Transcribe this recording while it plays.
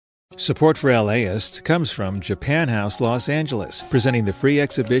Support for LAist comes from Japan House Los Angeles, presenting the free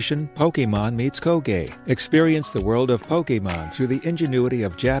exhibition Pokemon Meets Koge. Experience the world of Pokemon through the ingenuity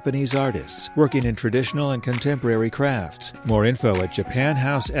of Japanese artists working in traditional and contemporary crafts. More info at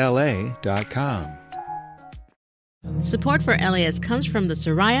japanhousela.com. Support for LAist comes from the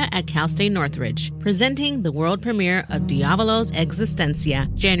Soraya at Cal State Northridge, presenting the world premiere of Diavolos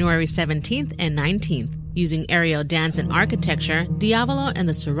Existencia, January 17th and 19th. Using aerial dance and architecture, Diavolo and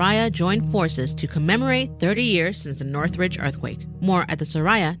the Soraya joined forces to commemorate 30 years since the Northridge earthquake. More at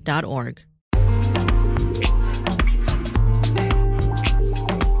thesoraya.org.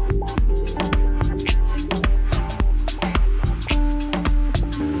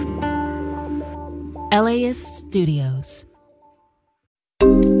 LAist Studios.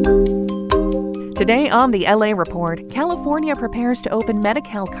 Today on the LA Report, California prepares to open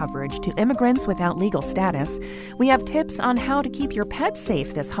Medi-Cal coverage to immigrants without legal status. We have tips on how to keep your pets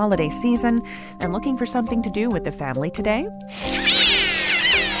safe this holiday season, and looking for something to do with the family today?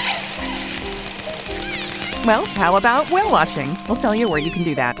 Well, how about whale watching? We'll tell you where you can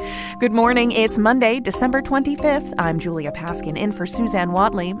do that. Good morning. It's Monday, December 25th. I'm Julia Paskin in for Suzanne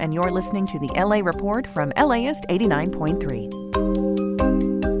Watley, and you're listening to the LA Report from LAist 89.3.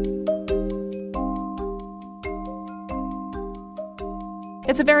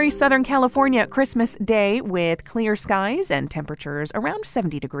 It's a very Southern California Christmas day with clear skies and temperatures around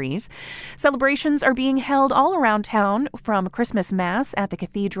 70 degrees. Celebrations are being held all around town, from Christmas Mass at the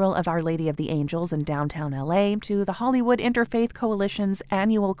Cathedral of Our Lady of the Angels in downtown LA to the Hollywood Interfaith Coalition's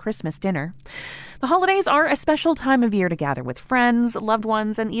annual Christmas dinner. The holidays are a special time of year to gather with friends, loved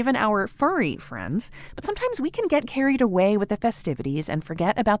ones, and even our furry friends. But sometimes we can get carried away with the festivities and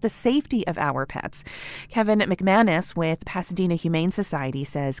forget about the safety of our pets. Kevin McManus with Pasadena Humane Society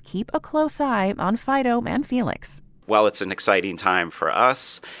says keep a close eye on Fido and Felix. Well, it's an exciting time for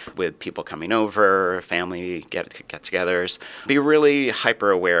us with people coming over, family get-togethers. Be really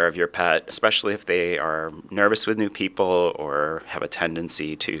hyper-aware of your pet, especially if they are nervous with new people or have a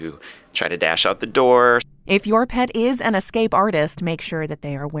tendency to try to dash out the door. If your pet is an escape artist, make sure that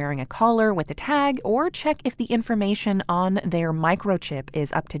they are wearing a collar with a tag, or check if the information on their microchip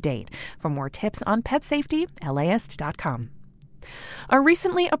is up to date. For more tips on pet safety, LAist.com. A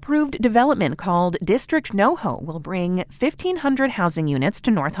recently approved development called District NoHo will bring 1,500 housing units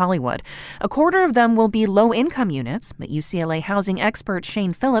to North Hollywood. A quarter of them will be low-income units, but UCLA housing expert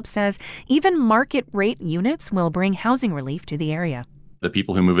Shane Phillips says even market-rate units will bring housing relief to the area. The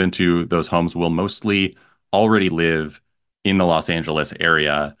people who move into those homes will mostly already live in the Los Angeles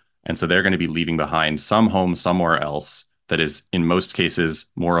area, and so they're going to be leaving behind some home somewhere else that is, in most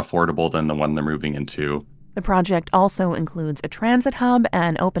cases, more affordable than the one they're moving into. The project also includes a transit hub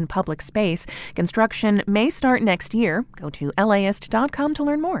and open public space. Construction may start next year. Go to LAist.com to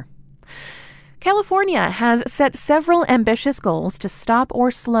learn more. California has set several ambitious goals to stop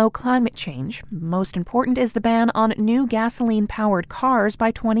or slow climate change. Most important is the ban on new gasoline-powered cars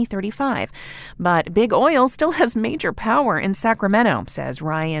by 2035. But big oil still has major power in Sacramento, says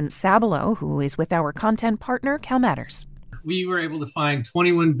Ryan Sabelo, who is with our content partner, Cal Matters. We were able to find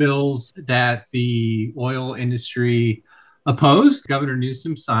 21 bills that the oil industry opposed. Governor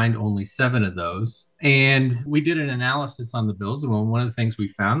Newsom signed only 7 of those. And we did an analysis on the bills. And one of the things we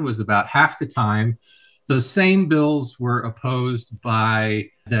found was about half the time, those same bills were opposed by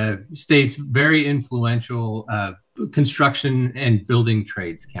the state's very influential Construction and Building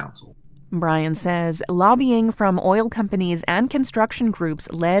Trades Council. Brian says lobbying from oil companies and construction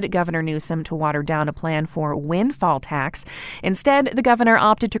groups led Governor Newsom to water down a plan for windfall tax. Instead, the governor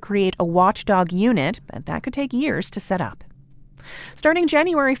opted to create a watchdog unit, but that could take years to set up. Starting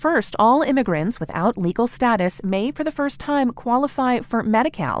January 1st, all immigrants without legal status may for the first time qualify for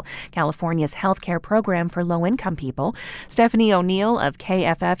Medi-Cal, California's health care program for low-income people. Stephanie O'Neill of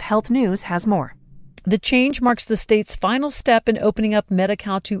KFF Health News has more. The change marks the state's final step in opening up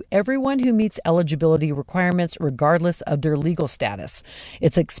Medi-Cal to everyone who meets eligibility requirements regardless of their legal status.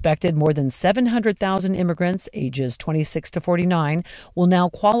 It's expected more than 700,000 immigrants ages 26 to 49 will now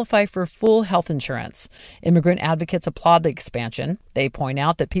qualify for full health insurance. Immigrant advocates applaud the expansion. They point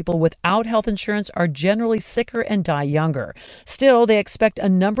out that people without health insurance are generally sicker and die younger. Still, they expect a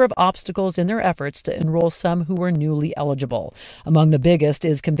number of obstacles in their efforts to enroll some who are newly eligible. Among the biggest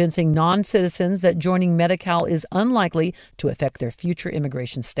is convincing non-citizens that joining Medi-Cal is unlikely to affect their future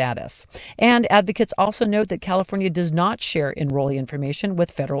immigration status. And advocates also note that California does not share enrollee information with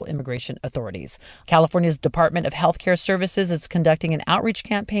federal immigration authorities. California's Department of Health Care Services is conducting an outreach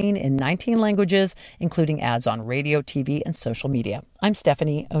campaign in 19 languages, including ads on radio, TV, and social media. I'm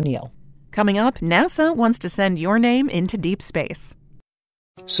Stephanie O'Neill. Coming up, NASA wants to send your name into deep space.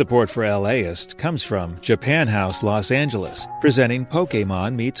 Support for LAist comes from Japan House Los Angeles, presenting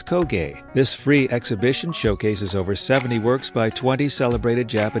Pokemon Meets Koge. This free exhibition showcases over 70 works by 20 celebrated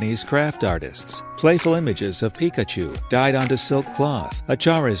Japanese craft artists. Playful images of Pikachu dyed onto silk cloth, a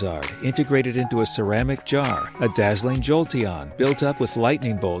Charizard integrated into a ceramic jar, a dazzling Jolteon built up with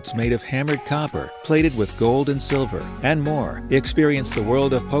lightning bolts made of hammered copper, plated with gold and silver, and more. Experience the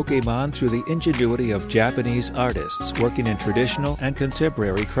world of Pokemon through the ingenuity of Japanese artists working in traditional and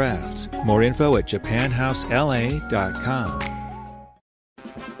contemporary crafts. More info at japanhousela.com.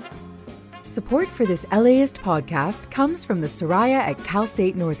 Support for this LAist podcast comes from the Soraya at Cal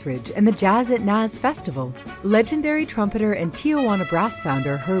State Northridge and the Jazz at Naz Festival. Legendary trumpeter and Tijuana brass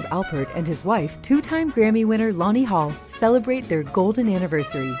founder Herb Alpert and his wife, two-time Grammy winner Lonnie Hall, celebrate their golden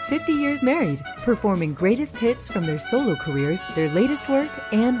anniversary, 50 years married, performing greatest hits from their solo careers, their latest work,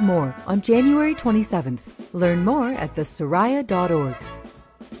 and more on January 27th. Learn more at thesoraya.org.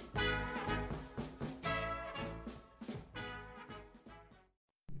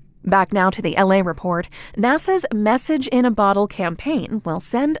 Back now to the LA report. NASA's Message in a Bottle campaign will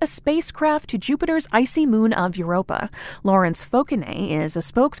send a spacecraft to Jupiter's icy moon of Europa. Lawrence Fauconnet is a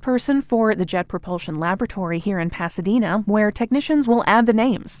spokesperson for the Jet Propulsion Laboratory here in Pasadena, where technicians will add the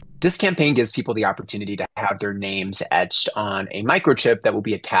names. This campaign gives people the opportunity to have their names etched on a microchip that will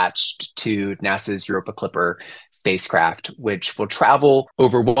be attached to NASA's Europa Clipper spacecraft, which will travel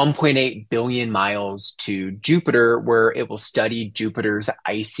over 1.8 billion miles to Jupiter, where it will study Jupiter's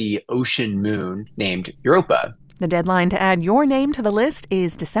icy ocean moon named Europa. The deadline to add your name to the list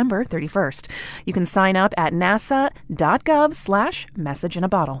is December 31st. You can sign up at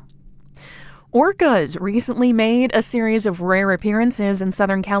nasa.gov/messageinaBottle. Orcas recently made a series of rare appearances in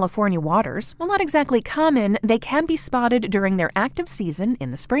Southern California waters. While not exactly common, they can be spotted during their active season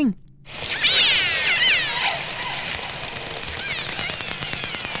in the spring.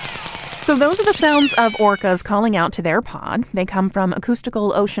 So those are the sounds of orcas calling out to their pod. They come from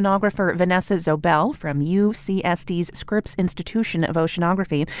acoustical oceanographer Vanessa Zobel from UCSD's Scripps Institution of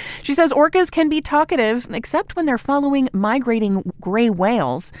Oceanography. She says orcas can be talkative, except when they're following migrating gray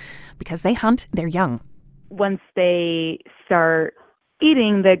whales, because they hunt their young. Once they start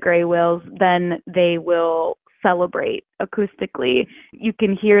eating the gray whales, then they will celebrate acoustically. You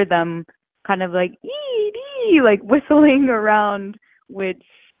can hear them kind of like, ee, like whistling around, which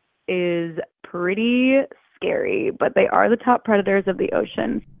is pretty scary, but they are the top predators of the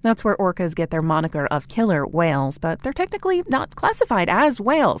ocean. That's where orcas get their moniker of killer whales, but they're technically not classified as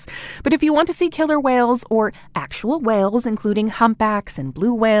whales. But if you want to see killer whales or actual whales, including humpbacks and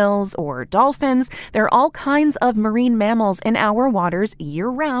blue whales or dolphins, there are all kinds of marine mammals in our waters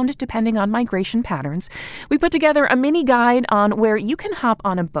year-round, depending on migration patterns. We put together a mini guide on where you can hop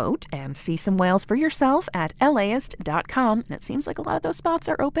on a boat and see some whales for yourself at LAist.com, and it seems like a lot of those spots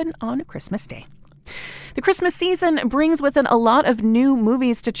are open on Christmas Day. The Christmas season brings with it a lot of new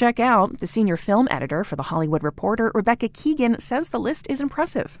movies to check out. The senior film editor for The Hollywood Reporter, Rebecca Keegan, says the list is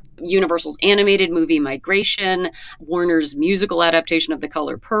impressive. Universal's animated movie Migration, Warner's musical adaptation of The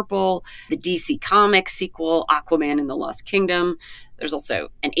Color Purple, the DC Comics sequel Aquaman and the Lost Kingdom. There's also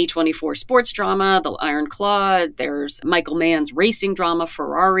an A24 sports drama, The Iron Claw. There's Michael Mann's racing drama,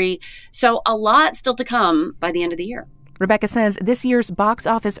 Ferrari. So a lot still to come by the end of the year. Rebecca says this year's box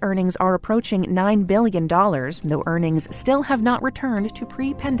office earnings are approaching $9 billion, though earnings still have not returned to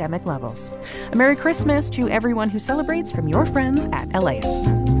pre-pandemic levels. A Merry Christmas to everyone who celebrates from your friends at LAist.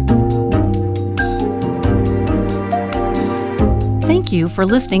 Thank you for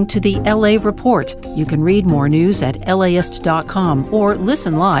listening to the LA Report. You can read more news at LAist.com or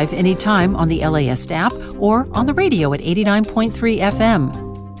listen live anytime on the LAist app or on the radio at 89.3 FM.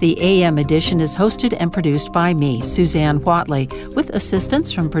 The AM edition is hosted and produced by me, Suzanne Whatley, with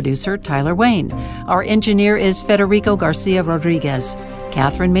assistance from producer Tyler Wayne. Our engineer is Federico Garcia Rodriguez.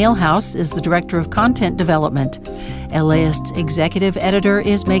 Catherine Mailhouse is the Director of Content Development. LAist's executive editor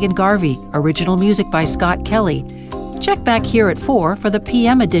is Megan Garvey. Original music by Scott Kelly. Check back here at 4 for the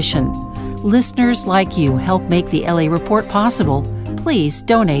PM edition. Listeners like you help make the LA Report possible. Please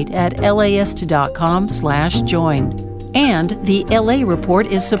donate at laist.com/join. And the LA Report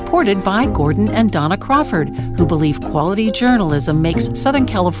is supported by Gordon and Donna Crawford, who believe quality journalism makes Southern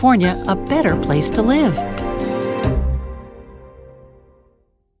California a better place to live.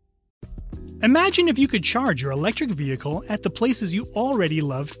 Imagine if you could charge your electric vehicle at the places you already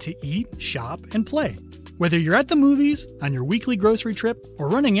love to eat, shop, and play. Whether you're at the movies, on your weekly grocery trip, or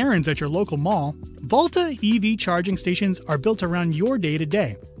running errands at your local mall, Volta EV charging stations are built around your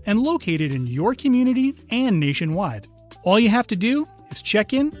day-to-day and located in your community and nationwide. All you have to do is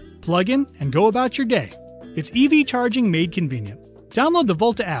check in, plug in, and go about your day. It's EV charging made convenient. Download the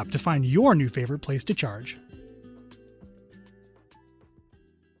Volta app to find your new favorite place to charge.